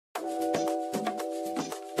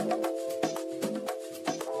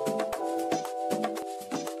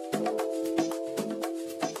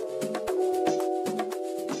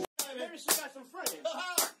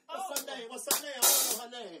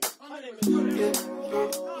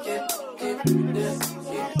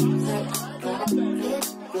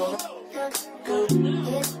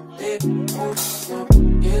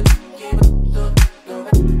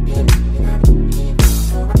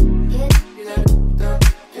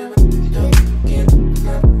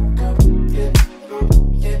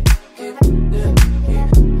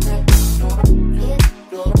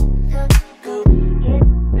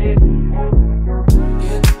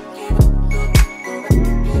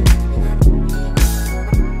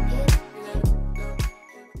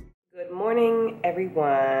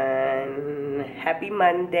Everyone, happy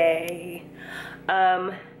Monday.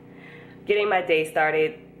 Getting my day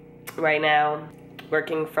started right now,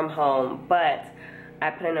 working from home, but I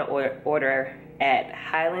put in an order at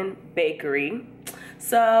Highland Bakery.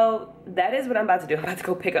 So that is what I'm about to do. I'm about to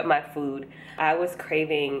go pick up my food. I was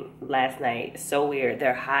craving last night, so weird,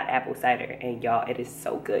 their hot apple cider, and y'all, it is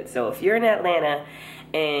so good. So if you're in Atlanta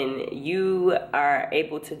and you are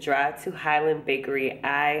able to drive to Highland Bakery,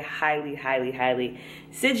 I highly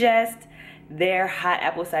suggest their hot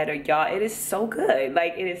apple cider. Y'all, it is so good.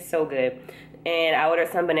 Like, it is so good. And I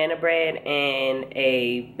ordered some banana bread and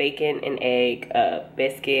a bacon and egg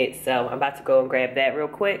biscuit. So I'm about to go and grab that real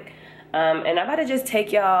quick. And I'm about to just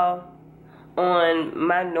take y'all on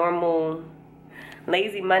my normal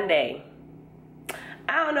lazy Monday.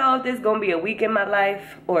 I don't know if this is gonna be a week in my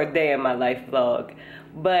life or a day in my life vlog,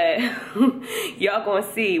 but y'all gonna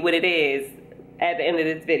see what it is at the end of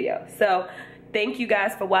this video. So thank you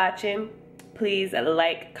guys for watching. Please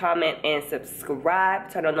like, comment, and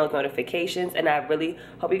subscribe. Turn on those notifications, and I really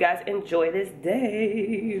hope you guys enjoy this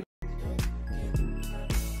day.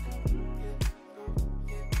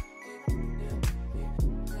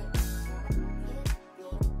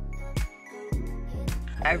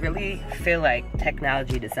 I really feel like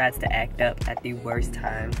technology decides to act up at the worst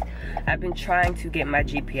times. I've been trying to get my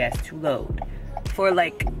GPS to load for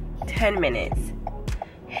like 10 minutes.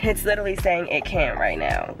 It's literally saying it can't right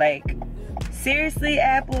now. Like, seriously,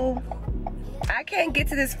 Apple? I can't get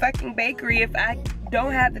to this fucking bakery if I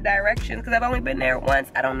don't have the directions, because I've only been there once.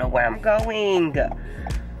 I don't know where I'm going.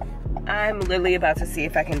 I'm literally about to see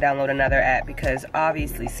if I can download another app, because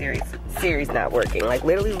obviously Siri's not working. Like,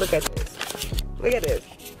 literally, look at this. Look at this.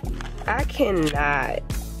 I cannot.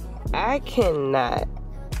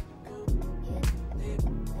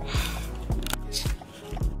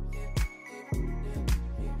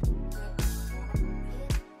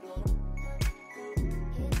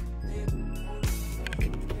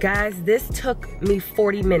 Guys, this took me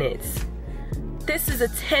 40 minutes. This is a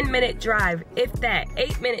 10-minute drive, if that,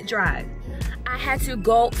 8-minute drive. I had to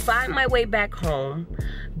go find my way back home,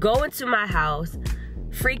 go into my house,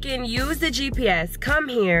 freaking use the GPS, come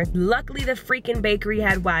here. Luckily, the freaking bakery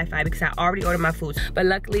had Wi-Fi because I already ordered my food. But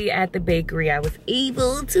luckily, at the bakery, I was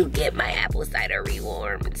able to get my apple cider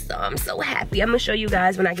rewarmed. So I'm so happy. I'm gonna show you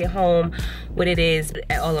guys when I get home what it is,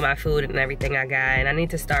 all of my food and everything I got. And I need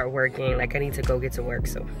to start working. Like, I need to go get to work,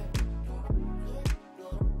 so.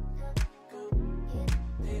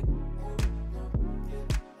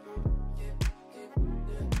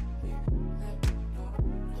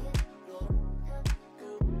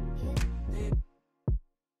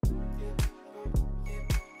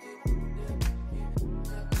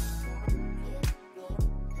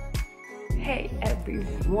 Hey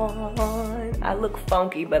everyone, I look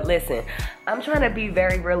funky, but listen, I'm trying to be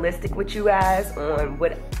very realistic with you guys on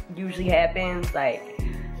what usually happens, like,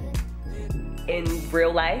 in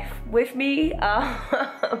real life with me.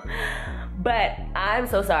 But I'm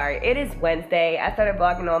so sorry. It is Wednesday. I started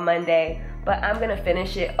vlogging on Monday, but I'm gonna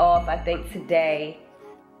finish it off, I think, today.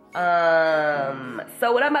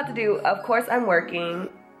 So what I'm about to do, of course, I'm working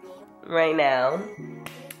right now.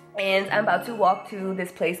 And I'm about to walk to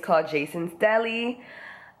this place called Jason's Deli.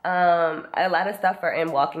 A lot of stuff are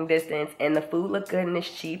in walking distance, and the food look good and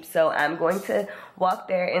it's cheap. So I'm going to walk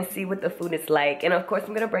there and see what the food is like. And of course,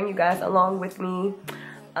 I'm gonna bring you guys along with me.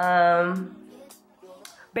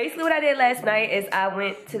 Basically what I did last night is I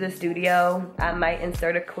went to the studio. I might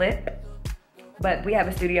insert a clip, but we have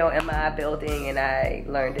a studio in my building, and I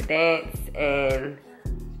learned to dance, and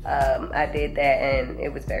I did that, and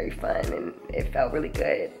it was very fun, and it felt really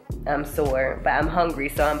good. I'm sore, but I'm hungry,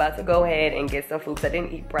 so I'm about to go ahead and get some food, because I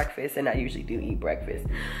didn't eat breakfast, and I usually do eat breakfast.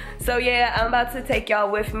 So yeah, I'm about to take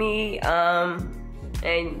y'all with me,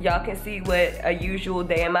 and y'all can see what a usual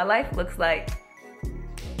day in my life looks like.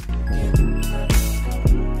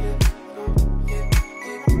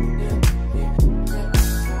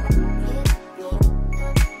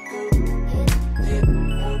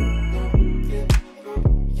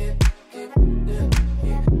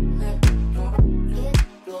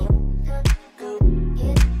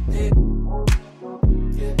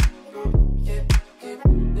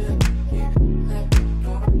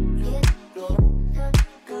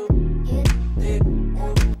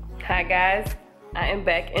 guys, I am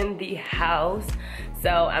back in the house. So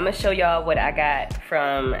I'm gonna show y'all what I got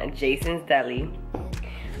from Jason's Deli.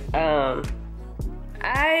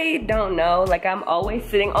 I don't know, like I'm always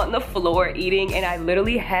sitting on the floor eating, and I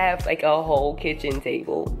literally have like a whole kitchen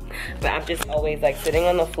table, but I'm just always like sitting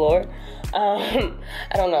on the floor. I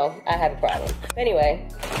don't know, I have a problem. Anyway,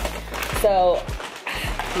 so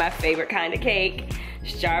my favorite kind of cake,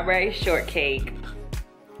 strawberry shortcake.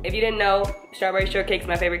 If you didn't know, strawberry shortcake is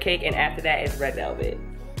my favorite cake, and after that is red velvet.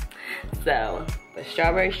 So the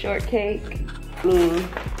strawberry shortcake,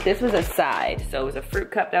 this was a side. So it was a fruit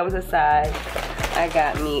cup, that was a side. I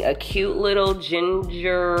got me a cute little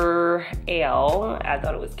ginger ale. I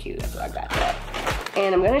thought it was cute, that's why I got that.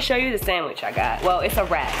 And I'm gonna show you the sandwich I got. Well, it's a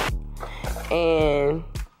wrap. And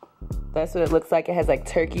that's what it looks like. It has like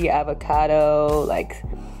turkey, avocado, like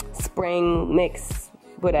spring mix,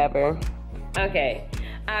 whatever. Okay,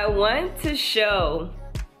 I want to show,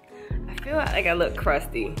 I feel like I look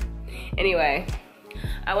crusty. Anyway,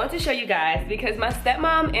 I want to show you guys because my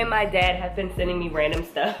stepmom and my dad have been sending me random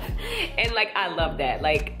stuff, and like I love that,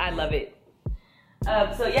 like I love it.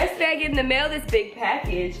 So yesterday I get in the mail this big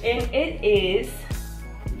package, and it is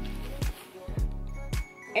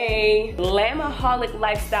a Glam Aholic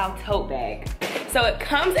lifestyle tote bag. So it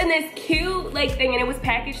comes in this cute like thing, and it was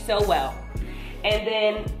packaged so well. And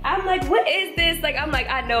then I'm like, what is this? Like, I'm like,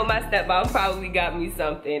 I know my stepmom probably got me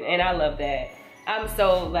something, and I love that. I'm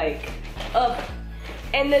so like, ugh.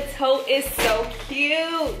 And the tote is so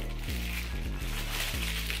cute.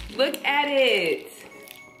 Look at it.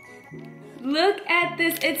 Look at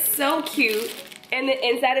this, it's so cute. And the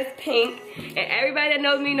inside is pink. And everybody that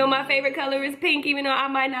knows me know my favorite color is pink, even though I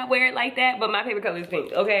might not wear it like that, but my favorite color is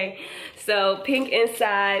pink, okay? So pink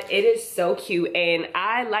inside, it is so cute. And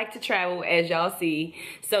I like to travel, as y'all see.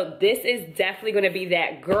 So this is definitely gonna be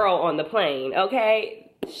that girl on the plane,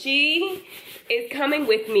 okay? She is coming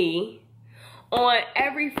with me on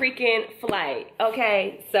every freaking flight,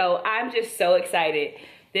 okay? So I'm just so excited.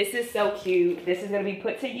 This is so cute. This is gonna be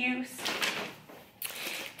put to use.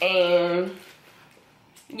 And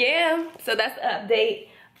yeah, so that's the update.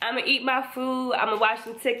 I'm gonna eat my food, I'm gonna watch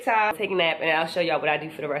some TikTok, take a nap, and I'll show y'all what I do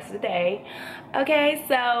for the rest of the day. Okay,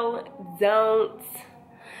 so don't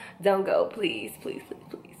go, please, please, please,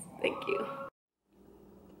 please. Thank you.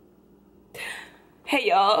 Hey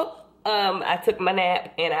y'all. I took my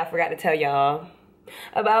nap, and I forgot to tell y'all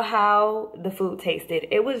about how the food tasted.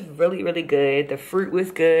 It was really, really good. The fruit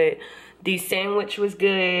was good. The sandwich was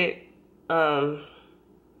good.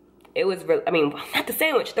 It was really, I mean, not the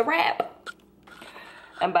sandwich, the wrap.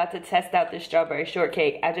 I'm about to test out this strawberry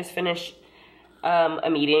shortcake. I just finished a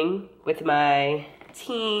meeting with my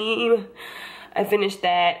team. I finished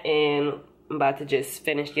that, and I'm about to just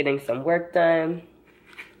finish getting some work done.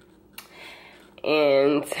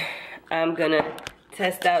 And I'm gonna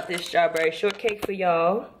test out this strawberry shortcake for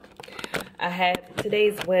y'all.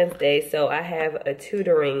 Today's Wednesday, so I have a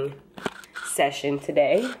tutoring session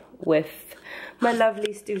today with my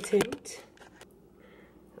lovely student.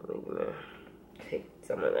 I'm gonna take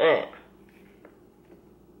some of that.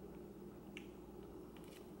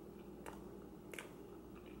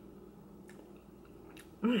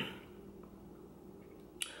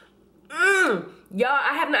 Y'all,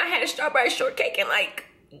 I have not had a strawberry shortcake in like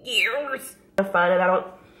years. I'm fine, and I don't.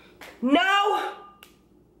 No!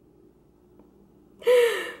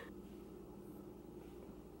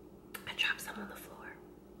 I dropped some on the floor.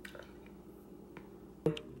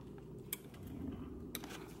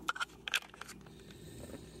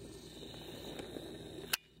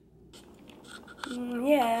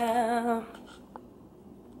 Yeah.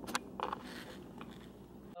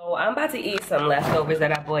 So I'm about to eat some leftovers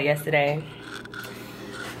that I bought yesterday.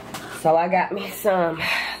 So I got me some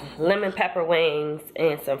lemon pepper wings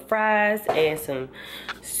and some fries and some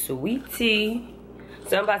sweet tea.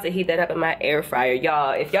 So I'm about to heat that up in my air fryer.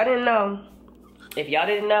 Y'all, if y'all didn't know,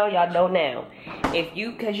 y'all know now.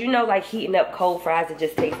 Cause you know, like heating up cold fries, it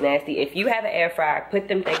just tastes nasty. If you have an air fryer, put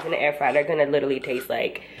them things in the air fryer. They're gonna literally taste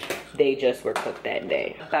like they just were cooked that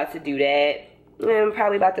day. About to do that. I'm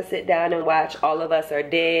probably about to sit down and watch All of Us Are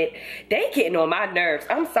Dead. They getting on my nerves.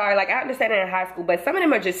 I'm sorry, like I understand it in high school, but some of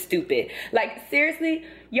them are just stupid. Like seriously,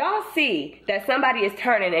 y'all see that somebody is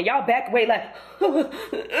turning and y'all back away like,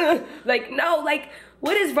 like no, like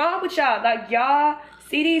what is wrong with y'all? Like y'all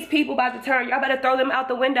see these people about to turn, y'all better throw them out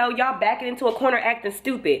the window. Y'all backing into a corner acting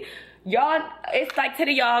stupid. Y'all, it's like to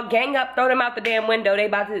the y'all, gang up, throw them out the damn window. They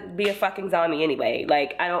about to be a fucking zombie anyway.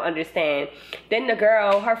 Like, I don't understand. Then the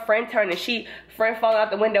girl, her friend turned and friend falling out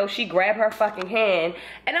the window, she grabbed her fucking hand.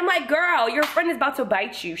 And I'm like, girl, your friend is about to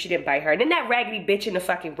bite you. She didn't bite her. And then that raggedy bitch in the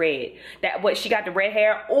fucking red. She got the red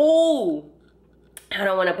hair. Ooh. I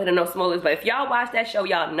don't want to put in no spoilers, but if y'all watch that show,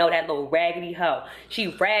 y'all know that little raggedy hoe. She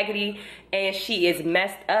raggedy and she is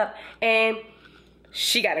messed up and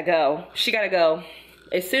she gotta go. She gotta go.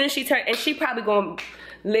 As soon as she turn, and she probably gonna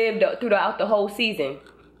live throughout the whole season.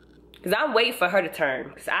 Cause I'm waiting for her to turn,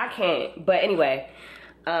 cause I can't. But anyway,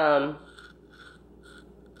 yeah,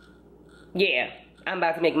 I'm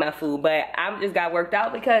about to make my food, but I just got worked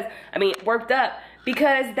up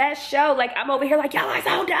because that show, like, I'm over here like, y'all are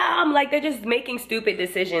so dumb. Like, they're just making stupid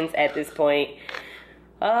decisions at this point.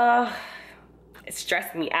 It's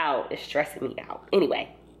stressing me out. It's stressing me out.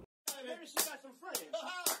 Anyway.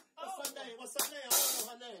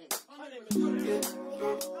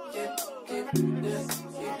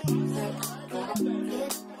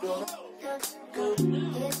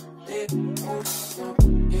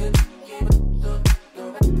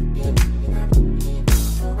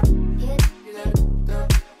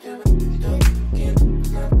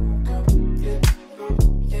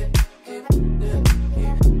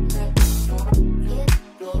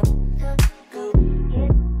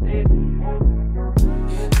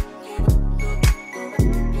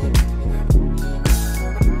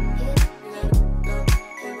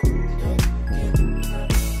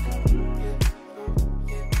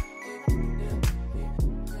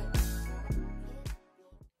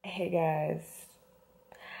 Hey guys,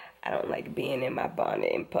 I don't like being in my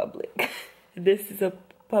bonnet in public. This is a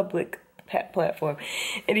public platform.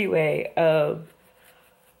 Anyway, I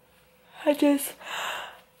just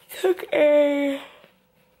took a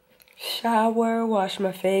shower, washed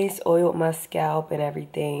my face, oiled my scalp and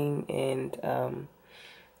everything, and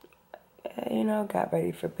you know, got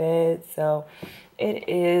ready for bed. So it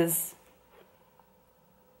is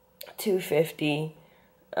 2:50.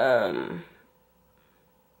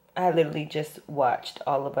 I literally just watched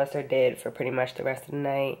All of Us Are Dead for pretty much the rest of the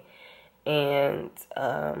night. And,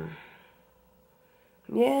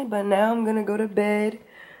 yeah, but now I'm gonna go to bed.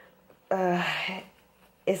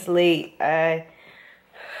 It's late.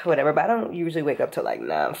 Whatever, but I don't usually wake up till like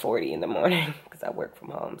 9:40 in the morning because I work from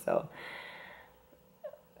home, so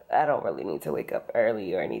I don't really need to wake up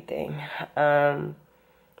early or anything.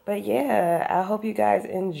 But yeah, I hope you guys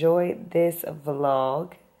enjoyed this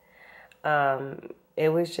vlog. It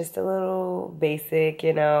was just a little basic,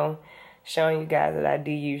 you know, showing you guys what I do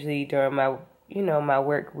usually during my, you know, my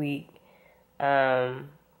work week. I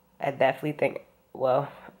definitely think, well,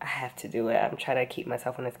 I have to do it. I'm trying to keep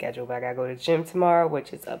myself on a schedule, but I gotta go to the gym tomorrow,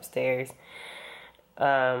 which is upstairs.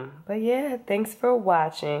 But yeah, thanks for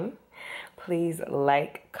watching. Please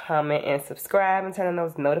like, comment, and subscribe, and turn on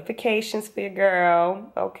those notifications for your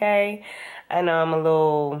girl, okay? I know I'm a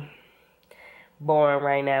little boring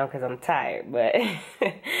right now because I'm tired, but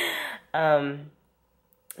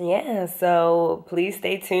yeah, so please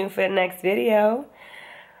stay tuned for the next video.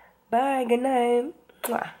 Bye, good night.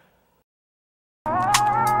 Mwah.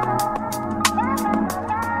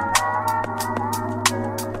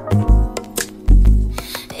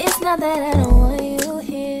 It's not that I